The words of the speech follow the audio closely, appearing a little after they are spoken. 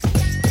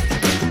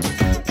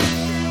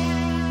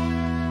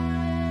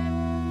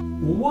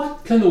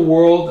what can the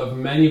world of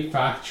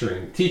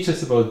manufacturing teach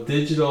us about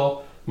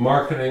digital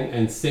marketing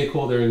and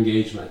stakeholder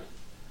engagement?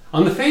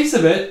 On the face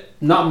of it,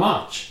 not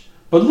much.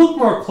 But look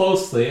more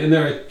closely and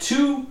there are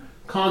two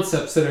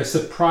concepts that are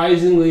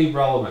surprisingly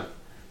relevant: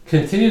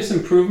 continuous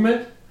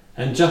improvement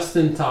and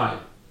just-in-time.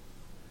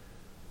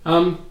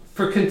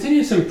 For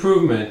continuous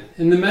improvement,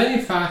 in the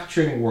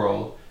manufacturing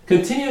world,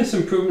 continuous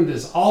improvement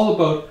is all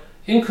about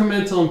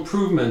incremental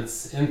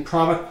improvements in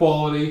product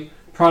quality,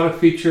 product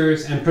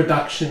features, and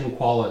production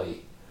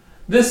quality.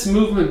 This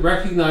movement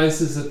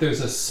recognizes that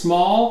there's a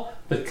small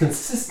but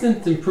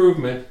consistent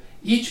improvement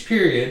each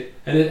period,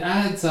 and it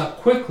adds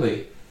up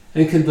quickly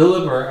and can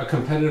deliver a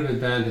competitive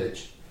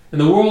advantage. In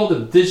the world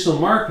of digital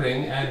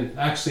marketing, and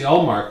actually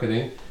all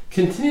marketing,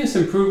 continuous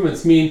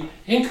improvements mean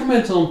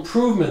incremental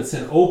improvements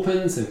in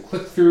opens and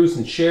click-throughs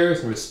and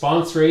shares and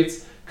response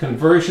rates,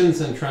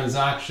 conversions and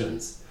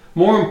transactions.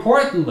 More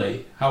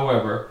importantly,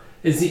 however,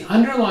 is the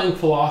underlying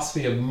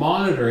philosophy of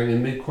monitoring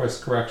and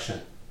mid-course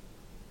correction.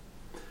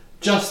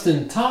 Just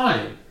in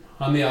time,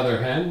 on the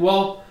other hand,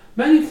 well,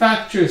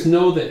 manufacturers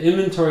know that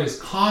inventory is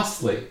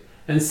costly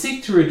and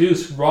seek to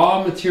reduce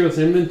raw materials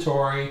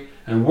inventory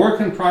and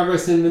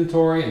work-in-progress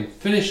inventory and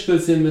finished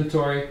goods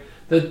inventory.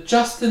 The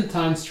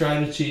just-in-time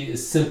strategy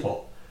is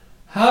simple.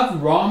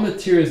 Have raw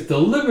materials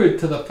delivered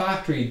to the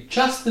factory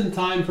just in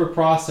time for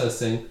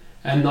processing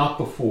and not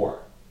before.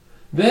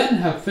 Then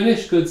have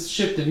finished goods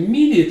shipped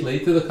immediately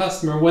to the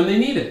customer when they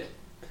need it.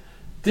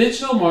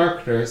 Digital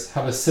marketers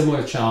have a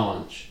similar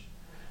challenge.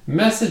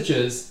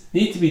 Messages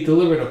need to be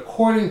delivered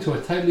according to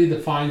a tightly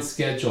defined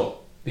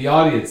schedule. The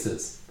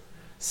audiences.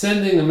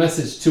 Sending a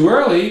message too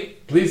early,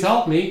 please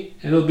help me,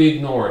 and it'll be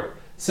ignored.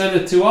 Send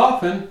it too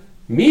often,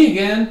 me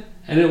again,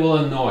 and it will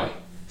annoy.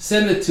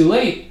 Send it too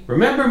late,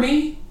 remember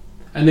me,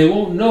 and they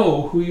won't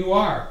know who you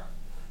are.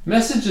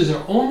 Messages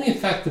are only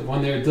effective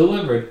when they are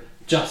delivered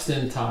just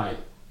in time.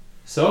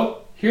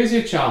 So, here's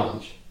your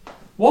challenge.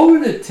 What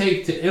would it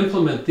take to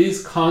implement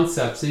these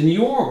concepts in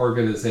your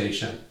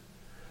organization?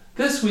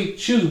 This week,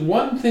 choose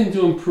one thing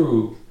to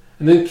improve,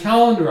 and then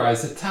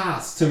calendarize a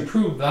task to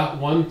improve that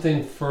one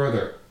thing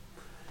further.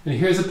 And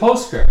here's a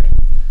postscript.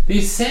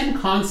 These same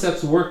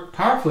concepts work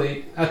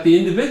powerfully at the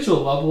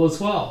individual level as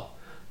well.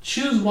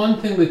 Choose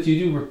one thing that you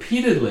do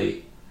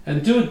repeatedly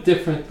and do it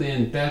differently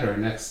and better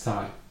next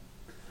time.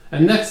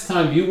 And next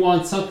time you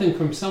want something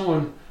from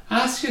someone,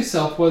 ask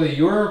yourself whether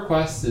your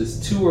request is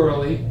too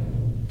early,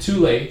 too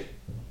late,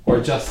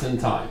 or just in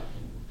time.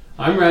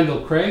 I'm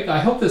Randall Craig. I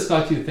hope this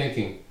got you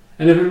thinking.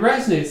 And if it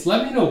resonates,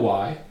 let me know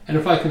why and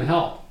if I can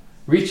help.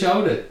 Reach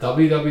out at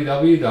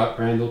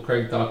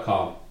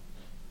www.randallcraig.com.